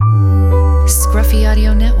Scruffy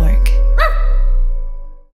Audio Network.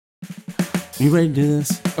 You ready to do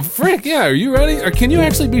this? Frick, yeah. Are you ready? Or can you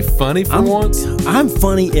actually be funny for once? I'm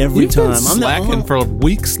funny every You've time. been slacking for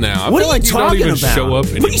weeks now. What I feel are like you you don't talking even about? show up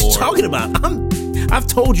anymore. What are you talking about? I've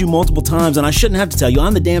told you multiple times, and I shouldn't have to tell you.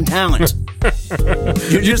 I'm the damn talent.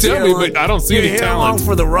 You tell me, but I don't see any talent. Along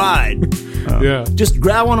for the ride. Yeah. Just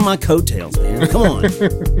grab one of my coattails, man. Come on.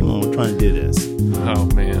 Come on, we're trying to do this. Oh,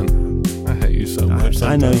 man. I hate you so much.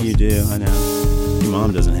 I know you do. I know. Your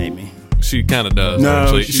mom doesn't hate me. She kind of does, No,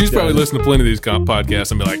 actually. she She's probably does. listened to plenty of these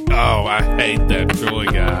podcasts and be like, oh, I hate that Troy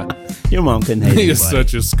guy. Your mom couldn't hate He anybody. is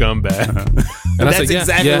such a scumbag. And I That's said, yeah,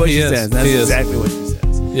 exactly yeah, what he she is. says. That's He is. exactly what she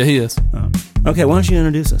says. Yeah, he is. Okay, why don't you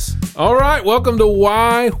introduce us? All right, welcome to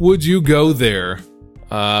Why Would You Go There?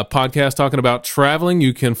 Podcast talking about traveling.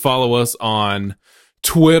 You can follow us on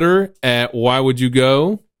Twitter at Why Would You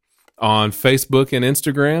Go, on Facebook and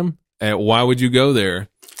Instagram at Why Would You Go There.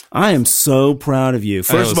 I am so proud of you.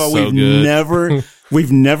 First of all, was so good.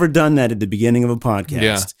 we've never done that at the beginning of a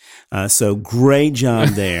podcast. So great job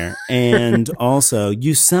there. And also,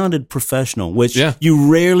 you sounded professional, which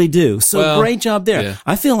you rarely do. So great job there. Yeah.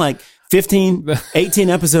 I feel like 15, 18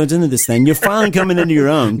 episodes into this thing, you're finally coming into your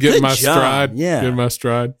own. Get Good my job. stride. Yeah, Get my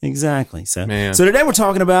stride. exactly. So, Man. so today we're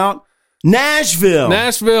talking about Nashville.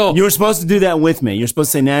 Nashville. You were supposed to do that with me. You're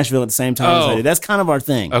supposed to say Nashville at the same time as I do. That's kind of our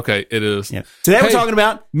thing. Okay, it is. Yeah. Today we're talking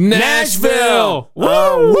about Nashville.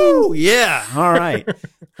 Woo! Woo! Yeah. All right.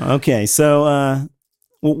 Okay. So,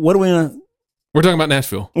 what are we gonna? We're talking about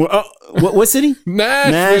Nashville. What city?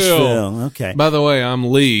 Nashville. Okay. By the way,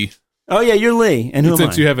 I'm Lee. Oh yeah, you're Lee, and who am I?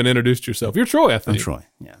 Since you haven't introduced yourself, you're Troy. I I'm think. Troy.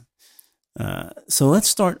 Yeah. So let's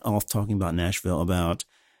start off talking about Nashville. About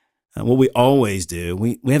what we always do.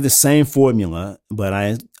 We have the same formula, but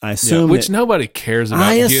I assume which that, nobody cares about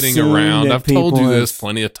I getting assume around. that I've told you people this have-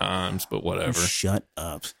 plenty of times, but whatever. Shut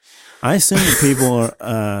up. I assume that people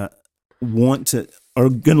are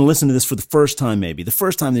going to listen to this for the first time. Maybe the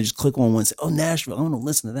first time they just click on one and say, "Oh, Nashville, I want to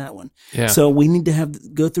listen to that one." Yeah. So we need to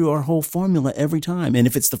go through our whole formula every time. And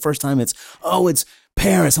if it's the first time, it's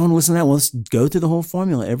Paris. I want to listen to that one. Let's go through the whole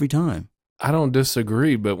formula every time. I don't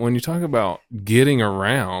disagree, but when you talk about getting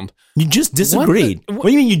around, You just disagreed. What do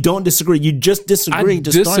you mean you don't disagree? You just disagreed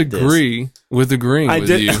to start this. I disagree with agreeing with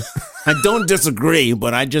you. I don't disagree,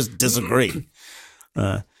 but I just disagree.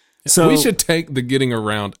 So We should take the getting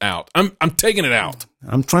around out. I'm taking it out.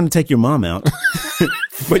 I'm trying to take your mom out,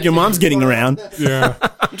 but your mom's getting around. Yeah.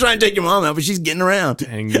 I'm trying to take your mom out, but she's getting around.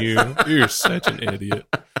 Dang you. You're such an idiot.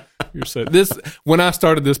 When I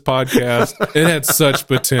started this podcast, it had such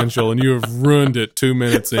potential, and you have ruined it 2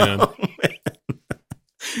 minutes in.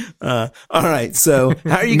 All right. So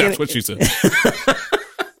how are you That's going what she said.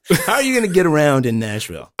 how are you going to get around in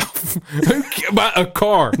Nashville? By a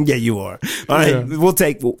car. Yeah, you are. All right. Yeah. We'll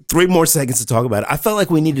take 3 more seconds to talk about it. I felt like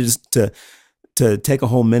we needed to take a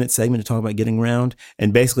whole minute segment to talk about getting around,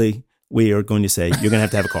 and basically we are going to say you're going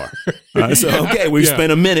to have a car. Okay, we've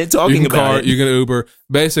spent a minute talking about it. You can Uber.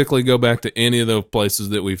 Basically, go back to any of the places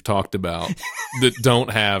that we've talked about that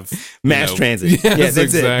don't have Mass transit. Yes,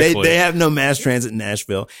 That's exactly. it. They have no mass transit in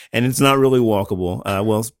Nashville, and it's not really walkable.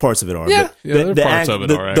 Well, parts of it are. Yeah, but yeah, there are parts of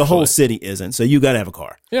it are, the whole actually. city isn't. So you got to have a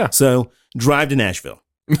car. Yeah. So drive to Nashville,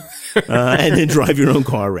 and then drive your own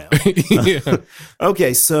car around. Yeah.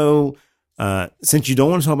 Okay, so since you don't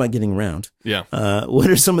want to talk about getting around, Yeah. what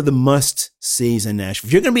are some of the must-sees in Nashville?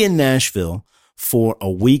 If you're going to be in Nashville for a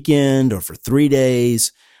weekend or for 3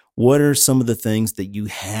 days, what are some of the things that you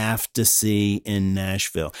have to see in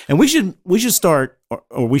Nashville? And we should start,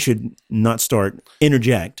 or we should not start,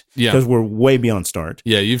 interject, Yeah. because we're way beyond start.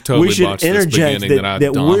 Yeah, you've totally We should botched this interject beginning that I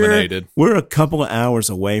dominated. we're a couple of hours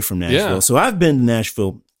away from Nashville. Yeah. So I've been to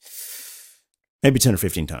Nashville maybe 10 or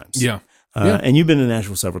 15 times. Yeah. And you've been to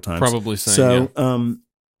Nashville several times. Probably same, So,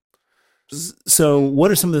 so what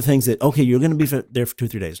are some of the things that, okay, you're going to be there for 2 or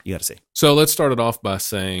 3 days. You got to see. So let's start it off by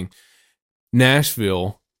saying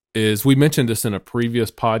Nashville is, we mentioned this in a previous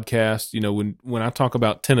podcast. You know, when I talk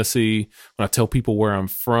about Tennessee, when I tell people where I'm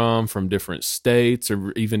from different states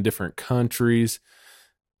or even different countries,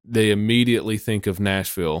 they immediately think of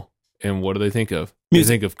Nashville. And what do they think of? Music.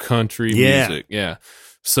 They think of country Yeah. music. Yeah.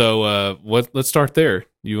 So let's start there.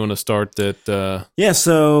 You want to start that? Yeah,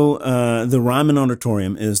 so the Ryman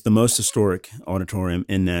Auditorium is the most historic auditorium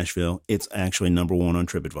in Nashville. It's actually number 1 on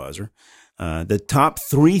TripAdvisor. The top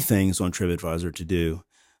 3 things on TripAdvisor to do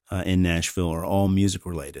in Nashville are all music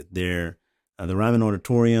related. They're the Ryman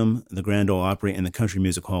Auditorium, the Grand Ole Opry, and the Country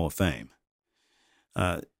Music Hall of Fame.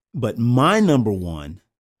 But my number 1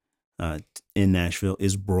 in Nashville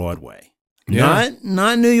is Broadway. Yeah.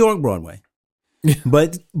 Not New York Broadway.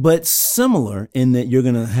 but similar in that you're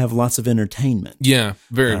going to have lots of entertainment. Yeah,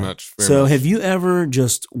 very much. So have you ever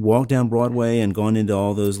just walked down Broadway and gone into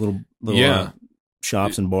all those little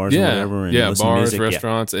shops and bars or whatever? And bars, to music?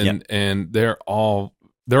 restaurants, and they're all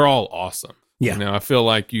awesome. Yeah. You know, I feel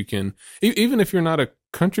like you can, even if you're not a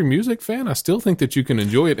country music fan, I still think that you can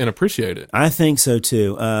enjoy it and appreciate it. I think so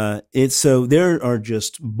too. There are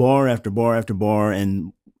just bar after bar after bar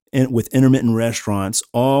and with intermittent restaurants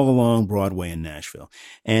all along Broadway in Nashville.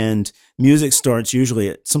 And music starts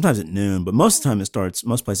usually sometimes at noon, but most of the time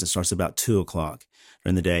most places starts about 2:00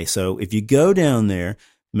 during the day. So if you go down there,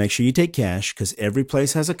 make sure you take cash because every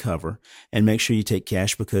place has a cover, and make sure you take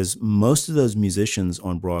cash because most of those musicians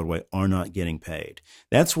on Broadway are not getting paid.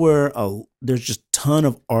 That's where there's just a ton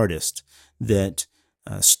of artists that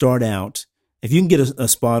start out. If you can get a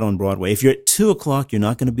spot on Broadway, if you're at 2:00, you're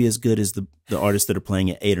not going to be as good as the artists that are playing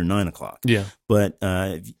at 8 or 9 o'clock. Yeah. But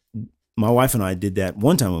my wife and I did that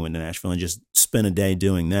one time we went to Nashville and just spent a day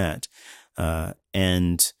doing that.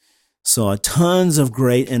 And saw tons of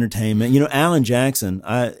great entertainment. You know, Alan Jackson,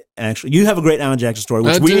 you have a great Alan Jackson story,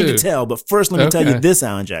 which we need to tell. But first, let me tell you this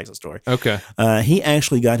Alan Jackson story. Okay. He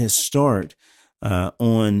actually got his start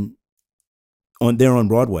on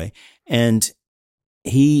Broadway, and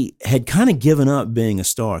he had kind of given up being a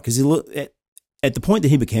star because he looked at the point that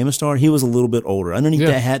he became a star, he was a little bit older. Underneath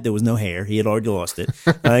that hat, there was no hair. He had already lost it.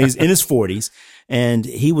 He's in his 40s, and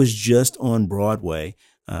he was just on Broadway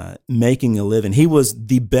making a living. He was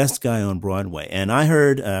the best guy on Broadway. And I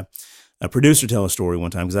heard a producer tell a story one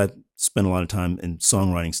time because I spent a lot of time in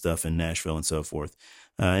songwriting stuff in Nashville and so forth.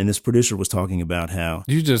 And this producer was talking about how...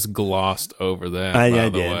 You just glossed over that, by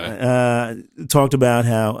the way. Talked about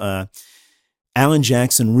how Alan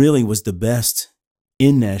Jackson really was the best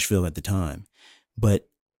in Nashville at the time. But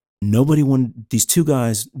these two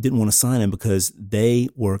guys didn't want to sign him because they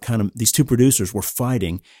were these two producers were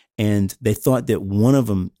fighting, and they thought that one of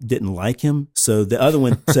them didn't like him. So the other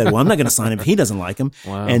one said, well, I'm not going to sign him if he doesn't like him.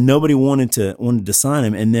 Wow. And nobody wanted to sign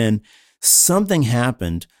him. And then something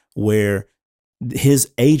happened where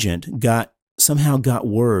his agent somehow got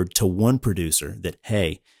word to one producer that,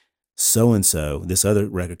 hey, so-and-so, this other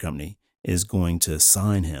record company, is going to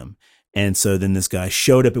sign him. And so then this guy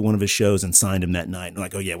showed up at one of his shows and signed him that night. And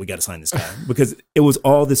like, oh yeah, we got to sign this guy because it was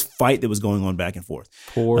all this fight that was going on back and forth.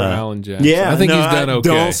 Poor Alan Jackson. Yeah, I think he's done okay.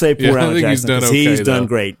 Don't say poor Alan Jackson. He's done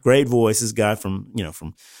though. Great voice. This guy from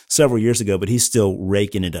several years ago, but he's still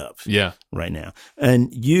raking it up. Yeah, right now.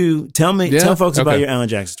 And you tell folks about your Alan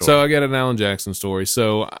Jackson story. So I got an Alan Jackson story.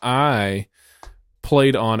 So I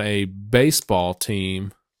played on a baseball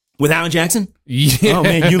team. With Alan Jackson? Yeah. Oh,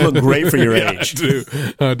 man, you look great for your age.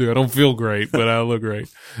 I do. I don't feel great, but I look great.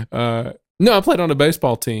 No, I played on a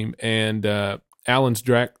baseball team, and Alan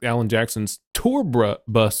Jackson's tour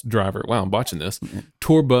bus driver, wow, I'm watching this,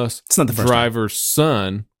 tour bus driver's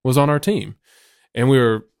son was on our team. And we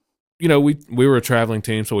were, we were a traveling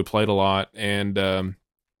team, so we played a lot. And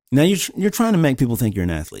now you're trying to make people think you're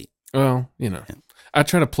an athlete. Well, I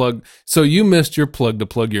try to plug. So you missed your plug to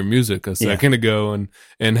plug your music a second ago,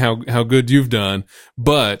 and how good you've done.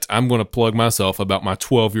 But I'm going to plug myself about my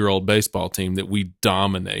 12-year-old baseball team that we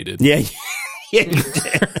dominated. Yeah.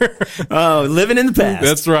 Oh, living in the past.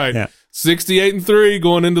 That's right. Yeah. 68-3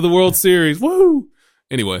 going into the World Series. Woo!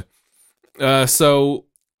 Anyway, so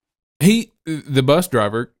the bus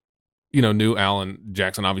driver, knew Alan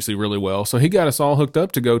Jackson obviously really well. So he got us all hooked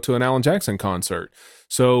up to go to an Alan Jackson concert.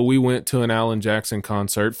 So we went to an Alan Jackson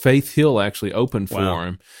concert. Faith Hill actually opened for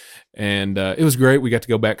him. And it was great. We got to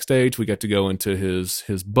go backstage. We got to go into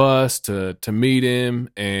his bus to meet him.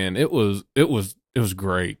 And it was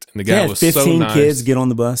great. And the guy was so nice. 15 kids get on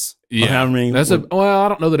the bus? Yeah. How many? I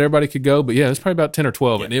don't know that everybody could go, but yeah, it's probably about 10 or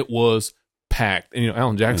 12. Yeah. And it was packed. And,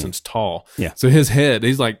 Alan Jackson's tall. Yeah. So his head,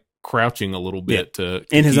 he's like crouching a little bit to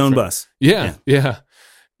in his own bus. Yeah.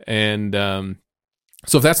 And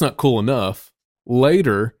so if that's not cool enough,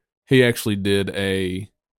 later he actually did a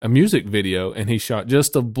music video, and he shot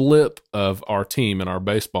just a blip of our team in our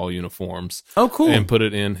baseball uniforms. Oh, cool! And put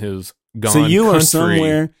it in his Gone So you Country are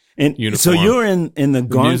somewhere in uniform. So you're in the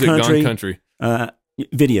Gone Country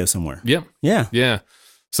video somewhere. Yep. Yeah.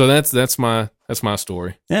 So that's my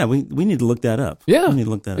story. Yeah, we need to look that up. Yeah, we need to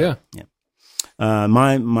look that up. Yeah.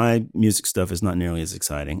 My music stuff is not nearly as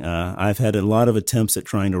exciting. I've had a lot of attempts at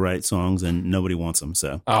trying to write songs, and nobody wants them.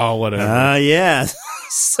 So whatever. Yeah.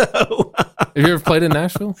 So have you ever played in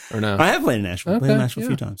Nashville or no? I have played in Nashville. Okay, Played in Nashville a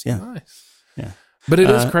few times. Yeah. Nice. Yeah. But it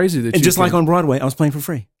is crazy that and just like on Broadway, I was playing for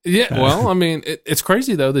free. Yeah, well, I mean, it's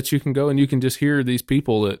crazy though that you can go and you can just hear these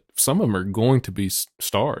people that some of them are going to be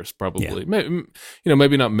stars, probably. Maybe,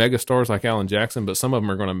 maybe not mega stars like Alan Jackson, but some of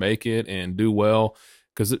them are going to make it and do well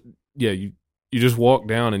because you just walk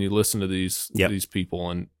down and you listen to these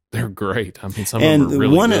people and they're great. I mean, some of them are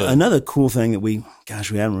really good. Another cool thing that we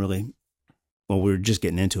haven't really, we're just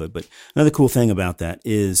getting into it, but another cool thing about that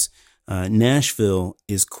is Nashville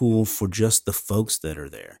is cool for just the folks that are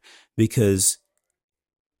there because,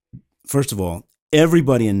 first of all,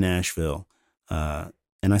 everybody in Nashville, and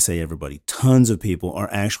I say everybody, tons of people are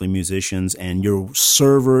actually musicians, and your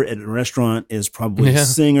server at a restaurant is probably a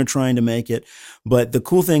singer trying to make it. But the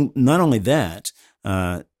cool thing, not only that,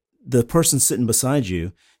 the person sitting beside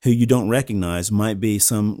you who you don't recognize might be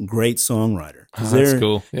some great songwriter. That's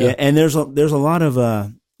cool. Yeah. And there's a lot of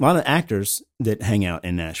actors that hang out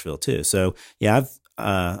in Nashville too. So I've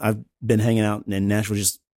been hanging out in Nashville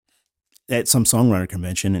just at some songwriter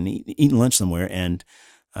convention and eating lunch somewhere, and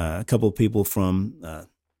a couple of people from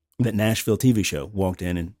that Nashville TV show walked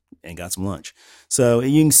in and got some lunch. So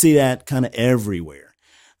you can see that kind of everywhere.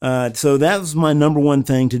 So that was my number one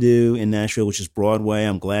thing to do in Nashville, which is Broadway.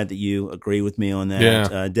 I'm glad that you agree with me on that.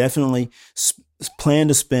 Yeah. Definitely plan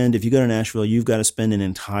to spend, if you go to Nashville, you've got to spend an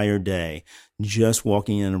entire day just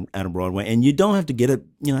walking in and out of Broadway. And you don't have to you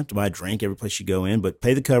don't have to buy a drink every place you go in, but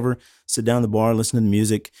pay the cover, sit down at the bar, listen to the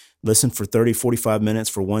music, listen for 30, 45 minutes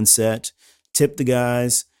for one set, tip the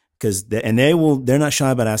guys, they're not shy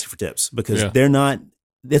about asking for tips because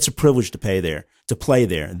it's a privilege to play there.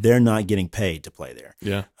 They're not getting paid to play there.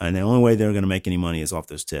 Yeah. And the only way they're going to make any money is off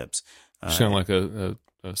those tips. Sound like a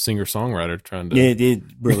singer-songwriter trying to... It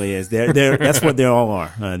really is. That's what they all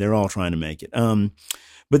are. They're all trying to make it.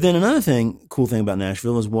 But then another cool thing about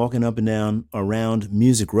Nashville is walking up and down around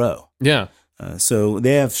Music Row. Yeah. So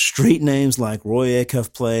they have street names like Roy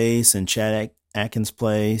Acuff Place and Chad Atkins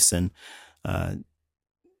Place, and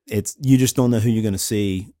you just don't know who you're going to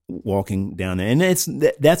see walking down there. And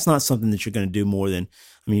that's not something that you're going to do more than,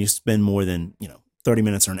 you spend more than, 30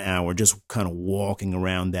 minutes or an hour just kind of walking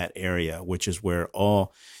around that area, which is where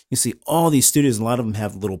you see all these studios. A lot of them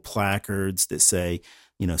have little placards that say,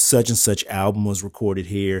 such and such album was recorded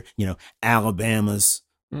here, Alabama's,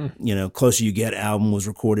 Closer You Get album was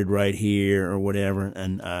recorded right here or whatever.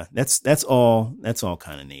 And that's all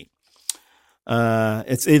kind of neat.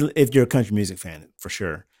 If you're a country music fan, for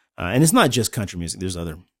sure. And it's not just country music. There's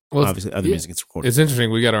obviously other music gets recorded. It's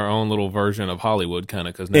interesting. We got our own little version of Hollywood, kind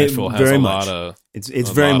of, because Nashville has a lot of. It's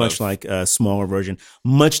very much like a smaller version,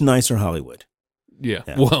 much nicer Hollywood. Yeah.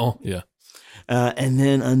 Well, yeah. And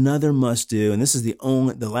then another must do, and this is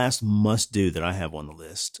the last must do that I have on the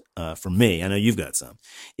list for me. I know you've got some.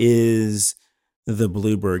 Is the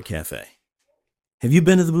Bluebird Cafe. Have you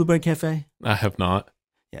been to the Bluebird Cafe? I have not.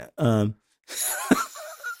 Yeah.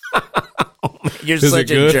 You're such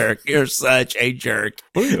a jerk. You're such a jerk.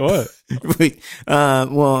 What?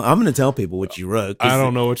 Well, I'm going to tell people what you wrote. I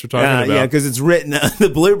don't know what you're talking about. Yeah, because it's written the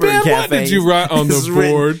Bluebird Cafe. What did you write on the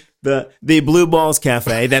board? The Blue Balls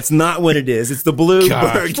Cafe. That's not what it is. It's the Bluebird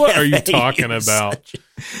Cafe. What are you talking about?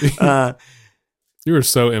 You were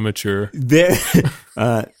so immature.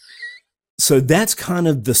 So that's kind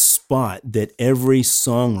of the spot that every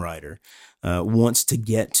songwriter wants to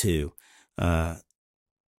get to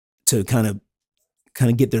kind of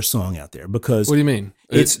get their song out there. Because what do you mean?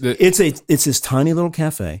 It's this tiny little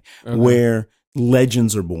cafe where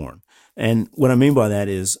legends are born. And what I mean by that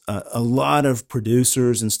is a lot of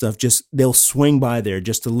producers and stuff they'll swing by there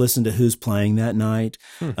just to listen to who's playing that night.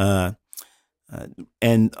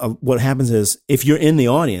 And what happens is if you're in the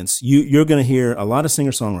audience, you're going to hear a lot of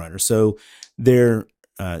singer-songwriters. So they're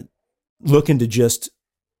looking to just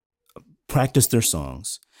practice their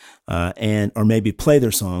songs. Or maybe play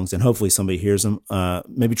their songs, and hopefully somebody hears them.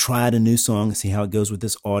 Maybe try out a new song and see how it goes with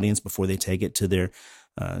this audience before they take it to their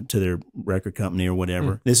record company or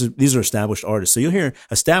whatever. These are established artists, so you'll hear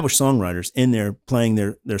established songwriters in there playing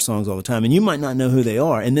their songs all the time, and you might not know who they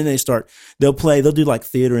are. And then they'll do like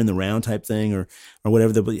theater in the round type thing or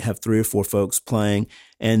whatever. They'll have 3 or 4 folks playing,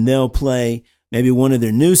 and they'll play maybe one of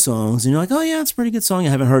their new songs, and you're like, oh yeah, it's a pretty good song. I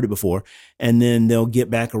haven't heard it before. And then they'll get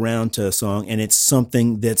back around to a song, and it's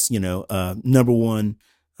something that's, number one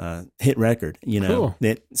hit record, Cool.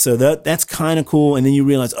 That's kind of cool. And then you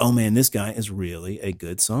realize, oh man, this guy is really a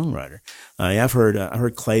good songwriter. I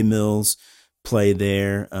heard Clay Mills play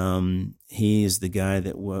there. He's the guy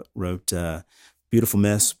that wrote Beautiful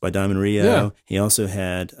Mess by Diamond Rio. Yeah. He also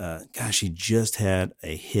had, he just had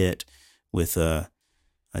a hit with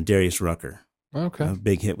Darius Rucker. Okay. A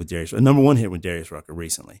big hit with Darius, a number one hit with Darius Rucker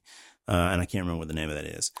recently. and I can't remember what the name of that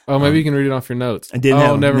is. Oh, maybe you can read it off your notes. I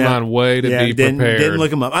didn't. Never mind. Way to be prepared. Didn't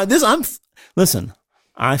look them up. Listen.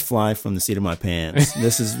 I fly from the seat of my pants. I'm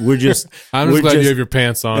just glad you have your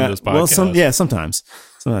pants on this podcast. Well, sometimes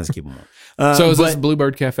I keep them on. So is this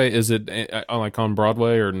Bluebird Cafe? Is it like on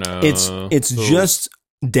Broadway or no? It's just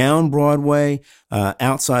down Broadway,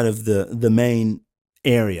 outside of the main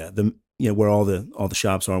area, where all the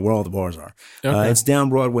shops are, where all the bars are. Okay. It's down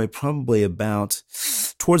Broadway, probably about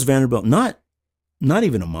towards Vanderbilt, not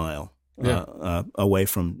even a mile away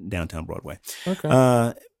from downtown Broadway.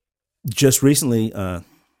 Okay. Just recently,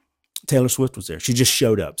 Taylor Swift was there. She just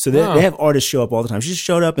showed up. So they have artists show up all the time. She just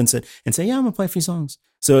showed up and say, yeah, I'm going to play a few songs.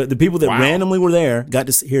 So the people that randomly were there got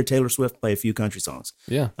to hear Taylor Swift play a few country songs.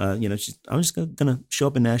 Yeah. I'm just going to show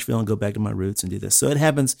up in Nashville and go back to my roots and do this. So it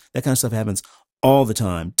happens. That kind of stuff happens all the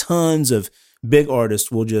time. Tons of big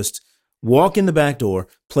artists will just walk in the back door,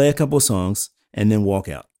 play a couple of songs, and then walk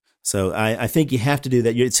out. So I think you have to do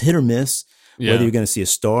that. It's hit or miss whether you're going to see a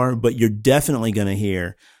star, but you're definitely going to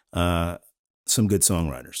hear some good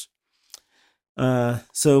songwriters.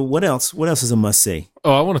 So what else? What else is a must see?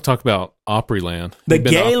 Oh, I want to talk about Opryland. The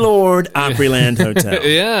Gaylord Opryland Hotel.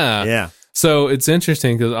 Yeah. So it's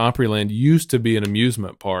interesting because Opryland used to be an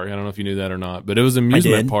amusement park. I don't know if you knew that or not, but it was an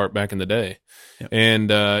amusement park back in the day. Yep. And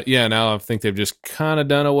now I think they've just kind of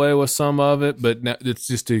done away with some of it, but now it's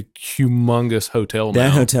just a humongous hotel now.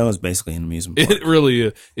 That hotel is basically an amusement park. It really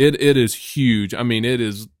is. It is huge. I mean,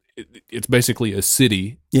 it's basically a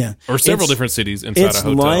city. Yeah. Or several different cities inside a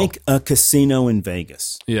hotel. It's like a casino in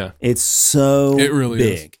Vegas. Yeah. It's so really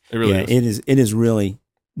big. Is. It really is. It is really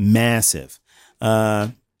massive.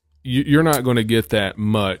 You're not going to get that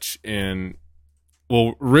much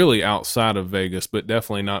really outside of Vegas, but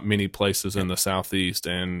definitely not many places in the Southeast.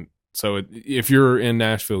 And so if you're in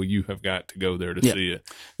Nashville, you have got to go there to see it.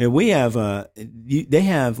 Yeah, we have, they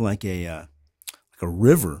have like a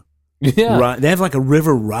river. Yeah. They have like a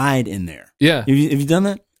river ride in there. Yeah. Have you done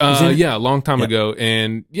that? A long time ago.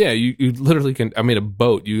 And you literally can, a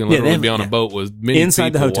boat. You can literally be on a boat with many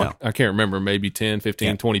inside people. The hotel. I can't remember, maybe 10,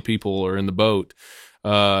 15, 20 people are in the boat.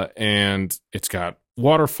 And it's got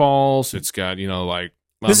waterfalls. It's got,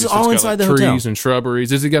 this is all inside the hotel. Trees and shrubberies.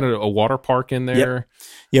 Has it got a water park in there? Yep.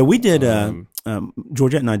 Yeah, we did,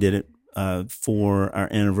 Georgette and I did it for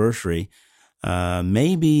our anniversary,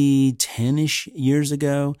 maybe 10-ish years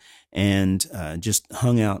ago, and just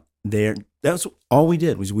hung out there. That's all we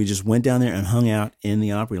did was we just went down there and hung out in the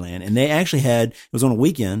Opryland. And they actually it was on a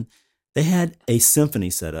weekend, they had a symphony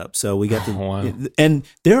set up. So we got and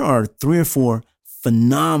there are 3 or 4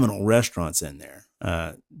 phenomenal restaurants in there.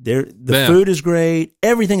 The food is great.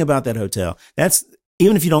 Everything about that hotel. That's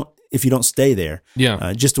even if you don't stay there.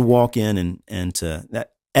 Yeah. Just to walk in and to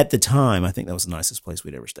that at the time, I think that was the nicest place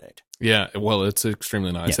we'd ever stayed. Yeah. Well, it's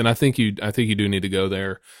extremely nice, and I think you do need to go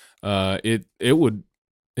there. It's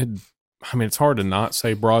hard to not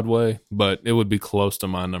say Broadway, but it would be close to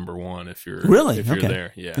my number one if you're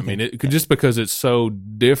there. Yeah. Okay. Just because it's so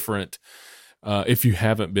different. If you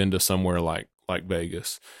haven't been to somewhere like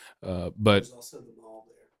Vegas. But there's also the mall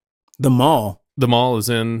there. The mall is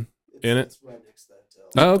in it. It's right next to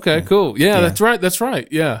the hotel. Oh, okay, cool. Yeah, that's right.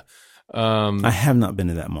 Yeah. I have not been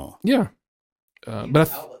to that mall. Yeah.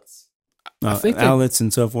 But outlets. I think outlets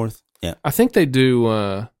and so forth. Yeah. I think they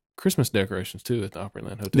do Christmas decorations too at the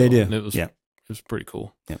Opryland Hotel. They do. And it was pretty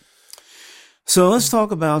cool. Yeah. So let's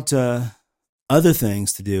talk about other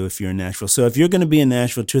things to do if you're in Nashville. So if you're going to be in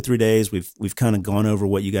Nashville 2 or 3 days, we've kind of gone over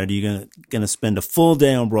what you got to do. You're going to spend a full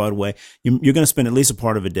day on Broadway. You're going to spend at least a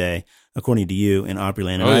part of a day, according to you, in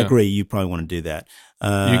Opryland. And I agree, you probably want to do that.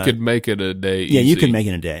 You could make it a day. Yeah, easy. you could make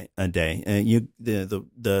it a day.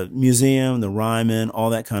 The museum, the Ryman,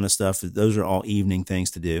 all that kind of stuff. Those are all evening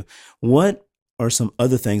things to do. What are some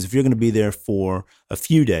other things if you're going to be there for a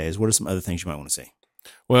few days? What are some other things you might want to see?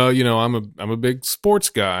 Well, I'm a big sports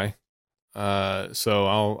guy. So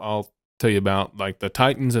I'll tell you about like the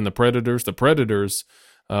Titans and the Predators. The Predators,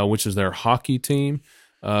 which is their hockey team,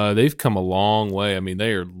 they've come a long way. I mean,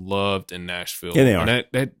 they are loved in Nashville. Yeah, they are. And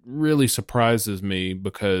that really surprises me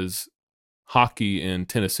because hockey in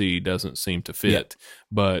Tennessee doesn't seem to fit. Yeah.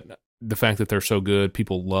 But the fact that they're so good,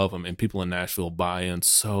 people love them, and people in Nashville buy in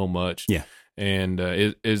so much. Yeah. And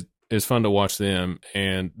it's fun to watch them.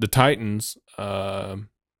 And the Titans,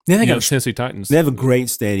 Tennessee Titans. They have a great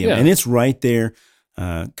stadium, and it's right there,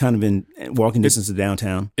 kind of in walking distance to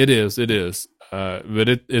downtown. It is. But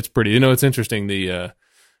it's pretty. It's interesting. I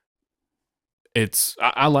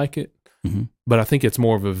like it, but I think it's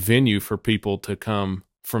more of a venue for people to come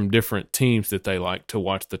from different teams that they like to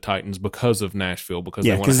watch the Titans because of Nashville, because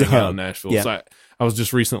Yeah, they want 'cause to the hang out hub. in Nashville. Yeah. So I was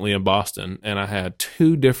just recently in Boston, and I had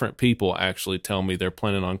 2 different people actually tell me they're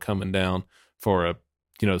planning on coming down for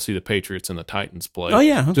to see the Patriots and the Titans play. Oh,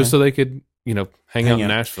 yeah, okay. Just so they could, hang out in out.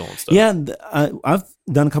 Nashville and stuff. Yeah, I've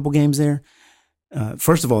done a couple games there.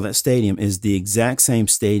 First of all, that stadium is the exact same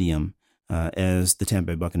stadium as the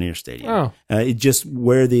Tampa Bay Buccaneers Stadium. Oh. It just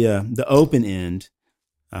where the open end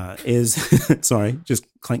is. Sorry, just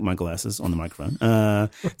clank my glasses on the microphone.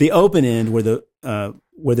 The open end where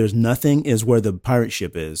there's nothing is where the pirate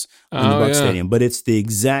ship is in the Buc Stadium, but it's the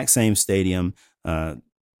exact same stadium, and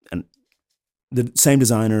the same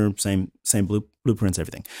designer, same blueprints,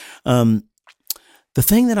 everything. The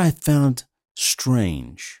thing that I found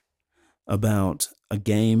strange about a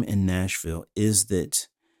game in Nashville is that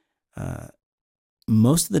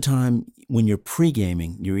most of the time when you're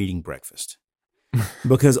pre-gaming, you're eating breakfast.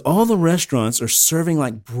 Because all the restaurants are serving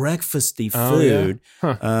like breakfasty food,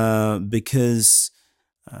 because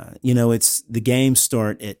it's the games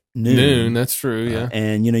start at noon. That's true. Yeah,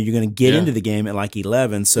 and you're going to get into the game at like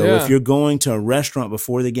 11. So if you're going to a restaurant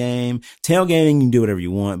before the game, tailgating, you can do whatever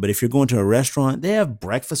you want. But if you're going to a restaurant, they have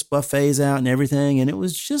breakfast buffets out and everything. And it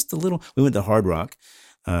was just a little. We went to Hard Rock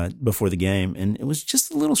before the game, and it was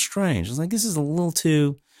just a little strange. I was like, this is a little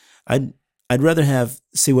too. I'd rather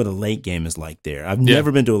see what a late game is like there. I've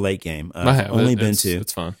never been to a late game. I have.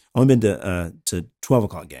 It's fun. Only been to 12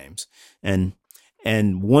 o'clock games, and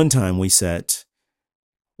one time we sat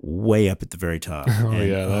way up at the very top.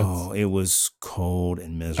 It was cold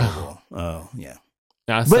and miserable. Oh yeah,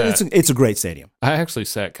 but it's a great stadium. I actually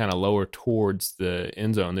sat kind of lower towards the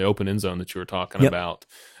end zone, the open end zone that you were talking about.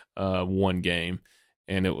 One game,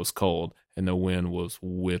 and it was cold, and the wind was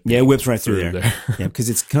whipping. Yeah, it whips right through there. Yeah, because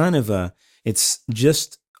it's kind of it's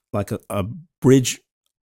just like a bridge,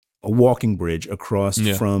 a walking bridge across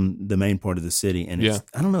from the main part of the city. And it's,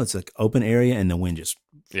 I don't know, it's like open area, and the wind just,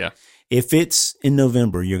 if it's in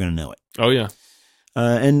November, you're going to know it. Oh, yeah.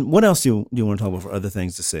 And what else do you want to talk about for other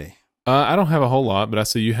things to see? I don't have a whole lot, but I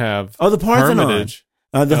see you have the Parthenon. Hermitage.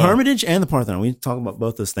 The Hermitage and the Parthenon. We talk about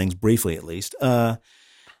both those things briefly, at least. The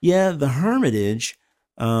Hermitage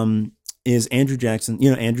is Andrew Jackson.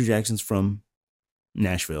 Andrew Jackson's from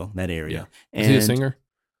Nashville, that area. Yeah. Is he a singer?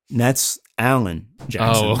 That's Alan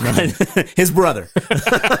Jackson, right? His brother.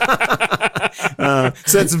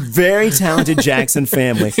 So it's a very talented Jackson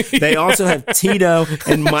family. They also have Tito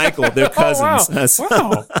and Michael, their cousins.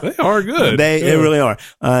 Wow. They are good. They really are.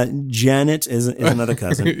 Janet is another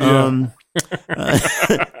cousin.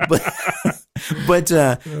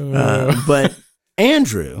 But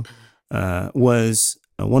Andrew was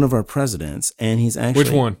one of our presidents, and he's actually...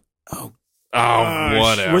 Which one?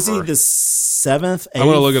 Whatever. Was he the 7th? 8th? I'm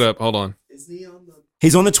going to look it up. Hold on. Is he on the...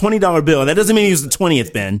 He's on the $20 bill. That doesn't mean he was the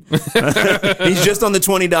 20th, Ben. He's just on the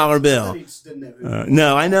 $20 bill. He just didn't know who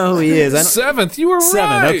No, I know who he is. 7th. You were right.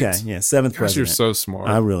 7th. Okay. Yeah. 7th Gosh, president. you're so smart.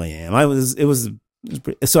 I really am. It was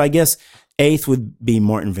so I guess 8th would be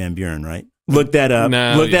Martin Van Buren, right? Look that up.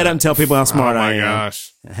 Look that up and tell people how smart I am. Oh my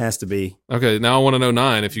gosh. It has to be. Okay. Now I want to know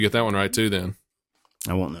 9 if you get that one right too, then.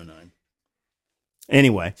 I won't know 9.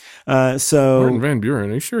 Anyway, so Martin Van Buren,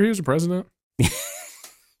 are you sure he was the president?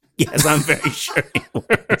 Yes, I'm very sure he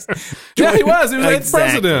was. Yeah, he was. He was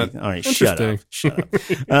Exactly. president. All right, shut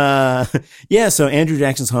up. So Andrew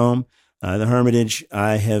Jackson's home, the Hermitage.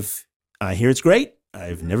 I hear it's great.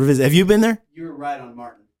 I've never visited. Have you been there? You were right on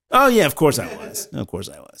Martin. Oh yeah, of course I was.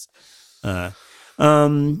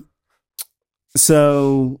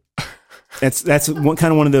 So that's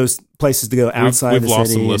one of those places to go outside we've the lost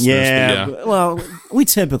city. some listeners, but Well, we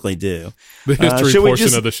typically do. The history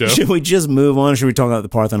portion of the show. Should we just move on? Or should we talk about the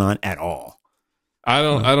Parthenon at all? I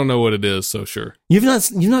don't know what it is, so sure. You've not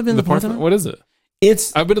been to the Parthenon? What is it?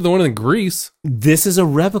 I've been to the one in Greece. This is a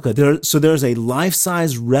replica. There's a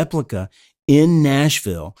life-size replica in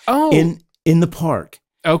Nashville. Oh. In the park.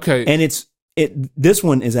 Okay. And this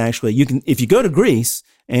one is actually, you can, if you go to Greece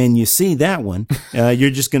and you see that one, you're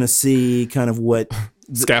just going to see kind of what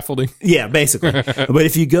scaffolding. Yeah, basically. But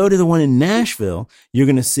if you go to the one in Nashville, you're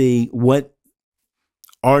going to see what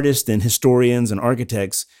artists and historians and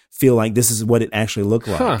architects feel like this is what it actually looked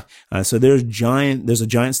like. So there's a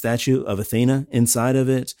giant statue of Athena inside of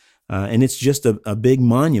it. And it's just a big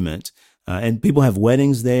monument. And people have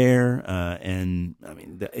weddings there. And I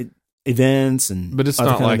mean, events and, but it's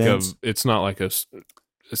not like a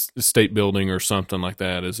state building or something like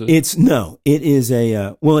that, is it? It is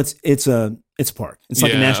it's a park. It's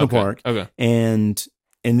like a national park. Okay. And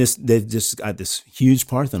they've just got this huge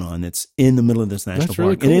Parthenon that's in the middle of this national park.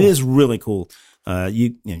 Really cool. And it is really cool.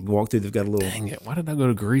 You walk through. They've got a little. Dang it! Why did I go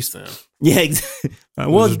to Greece then? Yeah, exactly.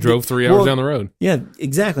 We just drove 3 hours down the road. Yeah,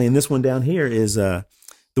 exactly. And this one down here is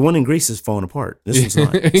the one in Greece is falling apart. This one's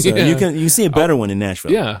not. So Yeah. you can see a better one in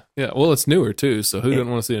Nashville. Yeah. Well, it's newer too. So who doesn't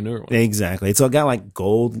want to see a newer one? Exactly. It's all got like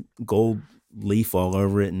gold leaf all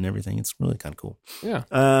over it and everything. It's really kind of cool.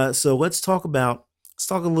 Yeah. So let's talk a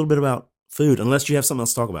little bit about food. Unless you have something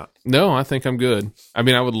else to talk about. No, I think I'm good. I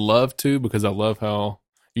mean, I would love to because I love how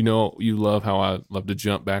you love how I love to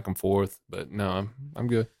jump back and forth. But no, I'm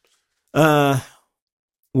good.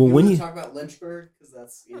 Well, when you talk about Lynchburg, because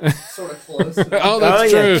that's sort of close. Oh,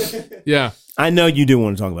 that's true. Yeah. I know you do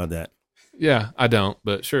want to talk about that. Yeah, I don't,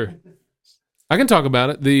 but sure. I can talk about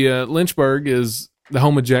it. The Lynchburg is the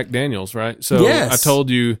home of Jack Daniels, right? So Yes. I told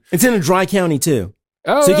you. It's in a dry county too.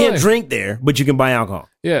 Oh, So you really? can't drink there, but you can buy alcohol.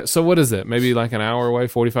 Yeah. So what is it? Maybe like an hour away,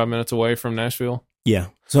 45 minutes away from Nashville? Yeah.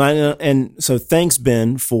 So I know, and so thanks,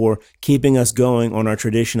 Ben, for keeping us going on our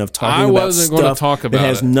tradition of talking about wasn't gonna stuff talk that about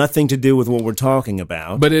has it. nothing to do with what we're talking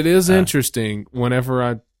about. But it is interesting whenever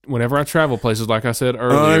I travel places, like I said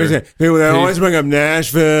earlier. People, they always bring up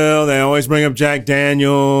Nashville. They always bring up Jack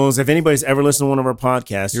Daniels. If anybody's ever listened to one of our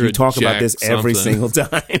podcasts, You're you a talk about Jack this every something. single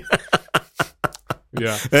time.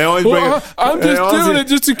 Yeah. They always bring up, I'm they just always- doing it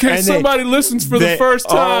just in case and they- somebody listens for the they first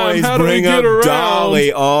time. always How do we bring get up around?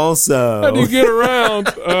 Dolly also. How do you get around?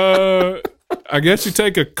 I guess you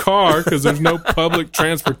take a car because there's no public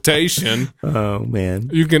transportation. Oh, man.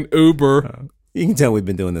 You can Uber. You can tell we've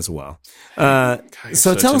been doing this a while. you're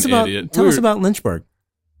So such tell us an about idiot. tell us about Lynchburg.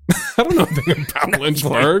 I don't know anything about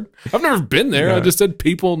Lynchburg. I've never been there. No. I just said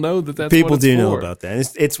people know that that's People what it's do know for. about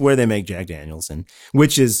that. It's where they make Jack Daniels, and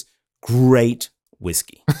which is great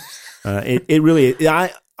whiskey. It really.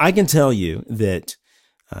 I can tell you that,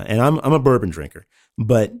 and I'm a bourbon drinker,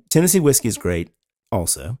 but Tennessee whiskey is great.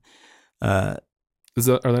 Also, Are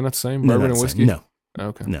they not the same? no, Bourbon not and the whiskey? same. No,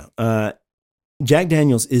 Okay. no. Jack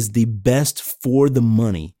Daniels is the best for the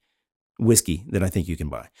money whiskey that I think you can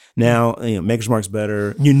buy. Now, Maker's Mark's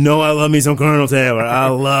better. I love me some Colonel Taylor. I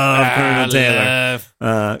love Colonel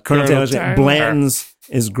Taylor. Colonel Taylor's Taylor. Blanton's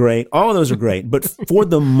is great. All of those are great, but for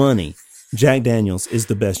the money, Jack Daniels is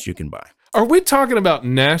the best you can buy. Are we talking about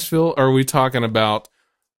Nashville or are we talking about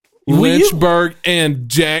Well, you- Lynchburg and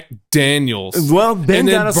Jack Daniels? Well, Ben And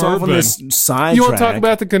then got us off on bourbon. this sidetrack. You want to talk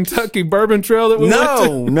about the Kentucky Bourbon Trail that we went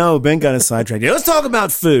to? No, Ben got us sidetracked. Let's talk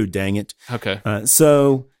about food, dang it. Okay.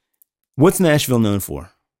 So, what's Nashville known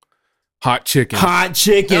for? Hot chicken. Hot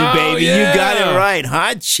chicken, Oh, baby. yeah. You got it right.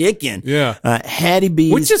 Hot chicken. Yeah. Hattie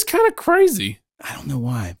B's. Which is kind of crazy. I don't know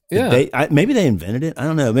why. Yeah. Maybe they invented it. I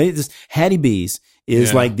don't know. Maybe this Hattie B's is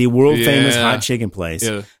Yeah. like the world famous Yeah. hot chicken place.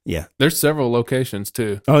 Yeah. Yeah. There's several locations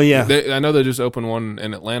too. Oh yeah. I know they just opened one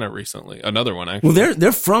in Atlanta recently. Another one actually. Well,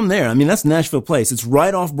 they're from there. I mean, that's Nashville place. It's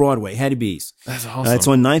right off Broadway. Hattie B's. That's awesome. It's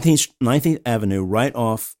on 19th Avenue, right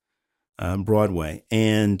off Broadway.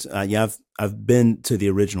 And I've been to the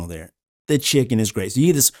original there. The chicken is great. So you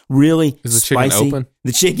get this really Is the chicken spicy. open?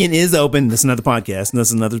 The chicken is open. That's another podcast. And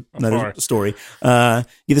that's another Sorry. story. You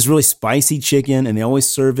get this really spicy chicken, and they always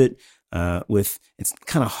serve it with it's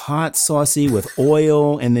kind of hot, saucy with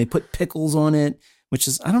oil, and they put pickles on it, which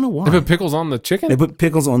is I don't know why. They put pickles on the chicken? They put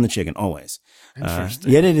pickles on the chicken always. Interesting.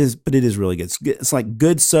 Yet it is really good. It's like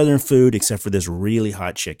good Southern food, except for this really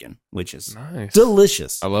hot chicken, which is Nice.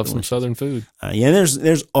 delicious. I love some Delicious. Southern food.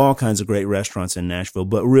 There's all kinds of great restaurants in Nashville,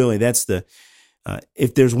 but really that's the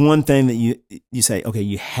if there's one thing that you say, okay,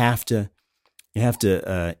 you have to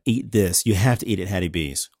eat this. You have to eat at Hattie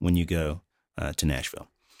B's when you go to Nashville.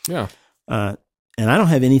 Yeah. And I don't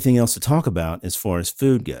have anything else to talk about as far as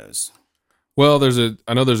food goes. Well,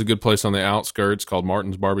 I know there's a good place on the outskirts called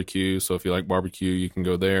Martin's Barbecue. So if you like barbecue, you can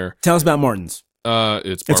go there. Tell us about Martin's. It's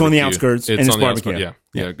on the barbecue. outskirts, and it's on the barbecue. outskirts.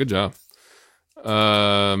 Yeah. Good job.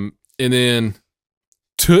 And then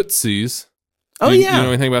Tootsie's. Oh, You yeah. know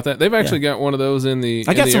anything about that? They've actually got one of those in the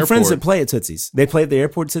I got some airport. friends that play at Tootsie's. They play at the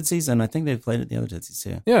airport Tootsie's, and I think they've played at the other Tootsie's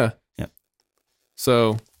too. Yeah. Yeah.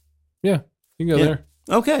 So, yeah, you can go there.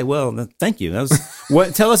 Okay, well, thank you. That was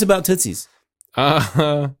what. Tell us about Tootsie's.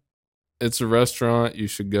 It's a restaurant. You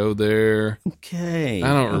should go there. Okay, I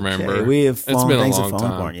don't remember. Okay. We have It's been a things have long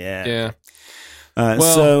fallen time. apart. Yeah. Yeah.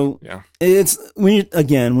 So yeah. it's when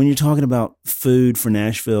you're talking about food for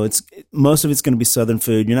Nashville, most of it's going to be Southern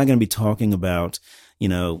food. You're not going to be talking about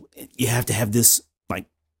you have to have this like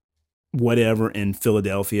whatever in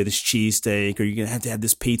Philadelphia, this cheesesteak, or you're going to have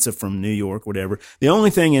this pizza from New York, whatever. The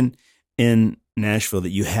only thing in Nashville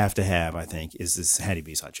that you have to have, I think, is this Hattie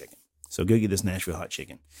B's hot chicken. So go get this Nashville hot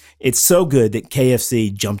chicken. It's so good that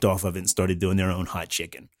KFC jumped off of it and started doing their own hot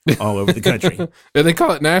chicken all over the country. And they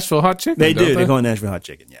call it Nashville hot chicken. They don't do. They call it Nashville hot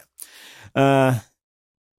chicken. Yeah. Well,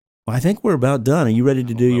 I think we're about done. Are you ready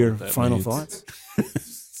to do your what that final means. thoughts?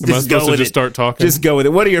 Am I supposed to just start talking? Just go with it.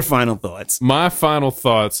 What are your final thoughts? My final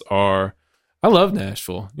thoughts are, I love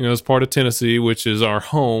Nashville. It's part of Tennessee, which is our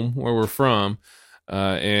home, where we're from.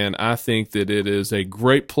 And I think that it is a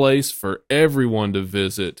great place for everyone to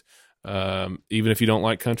visit. Even if you don't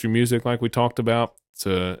like country music, like we talked about,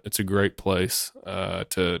 it's a great place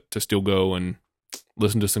to still go and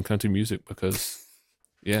listen to some country music because,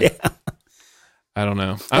 yeah. I don't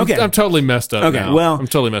know. I'm totally messed up now. Well, I'm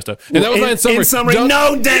totally messed up. And that was my in summary.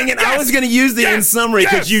 No, dang it. I was going to use the in summary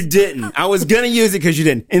because you didn't. I was going to use it because you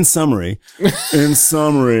didn't. In summary. I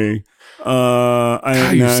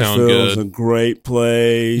think Nashville is a great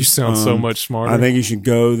place. You sound so much smarter. I think you should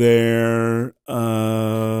go there.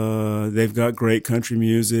 They've got great country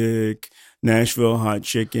music. Nashville hot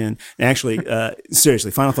chicken. Actually,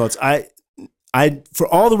 seriously, final thoughts. I for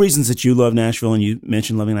all the reasons that you love Nashville and you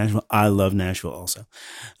mentioned loving Nashville, I love Nashville also.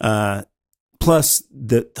 Plus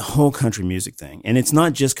the whole country music thing. And it's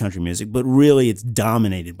not just country music, but really it's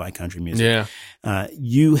dominated by country music. Yeah.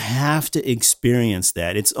 You have to experience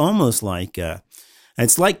that. It's almost like,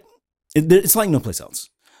 it's like no place else.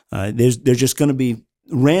 There's just going to be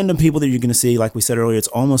random people that you're going to see. Like we said earlier, it's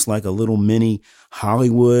almost like a little mini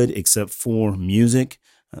Hollywood, except for music.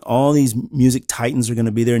 All these music titans are going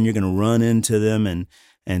to be there, and you're going to run into them and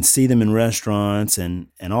see them in restaurants and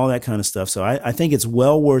all that kind of stuff. So I think it's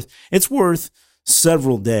worth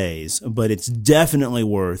several days, but it's definitely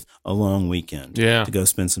worth a long weekend to go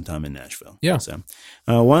spend some time in Nashville. Yeah. So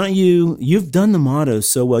why don't you've done the motto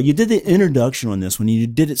so well. You did the introduction on this one. You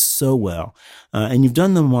did it so well. And you've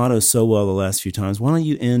done the motto so well the last few times. Why don't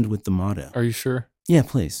you end with the motto? Are you sure? Yeah,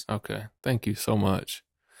 please. Okay. Thank you so much.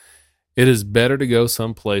 It is better to go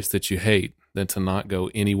someplace that you hate than to not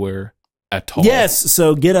go anywhere at all. Yes.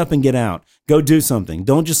 So get up and get out. Go do something.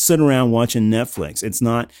 Don't just sit around watching Netflix. That's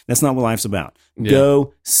not what life's about. Yeah.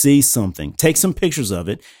 Go see something. Take some pictures of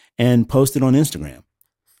it and post it on Instagram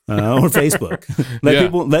or Facebook.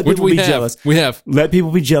 Let people be jealous. We have. Let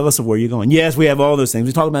people be jealous of where you're going. Yes, we have all those things.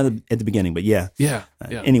 We talked about it at the beginning, but yeah.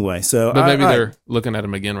 Anyway, so. But maybe they're looking at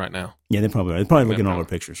them again right now. Yeah, they probably are. They're probably looking at all our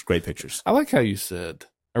pictures. Great pictures. I like how you said,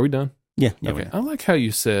 are we done? Yeah. Okay. I like how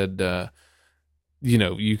you said,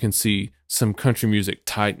 you can see some country music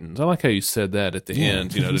titans. I like how you said that at the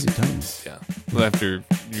end. Titans. Yeah. After,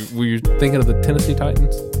 were you thinking of the Tennessee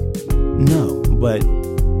Titans? No, but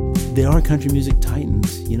they are country music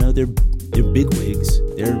titans. They're bigwigs.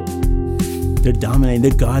 They're dominating.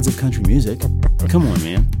 They're gods of country music. Come on,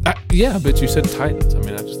 man. But you said titans. I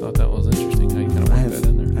just thought that was interesting how you kind of worked that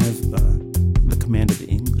in there. I have the command of the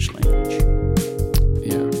English language. I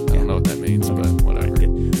don't know what that means, but whatever.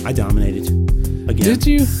 I dominated again. Did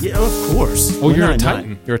you? Yeah, of course. Well, you're a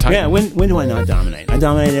titan. You're a titan. Yeah. When do I not dominate? I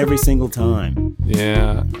dominate every single time.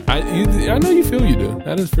 Yeah. I know you feel you do.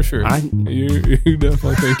 That is for sure. You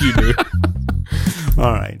definitely think you do.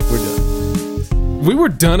 All right, we're done. We were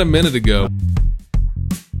done a minute ago.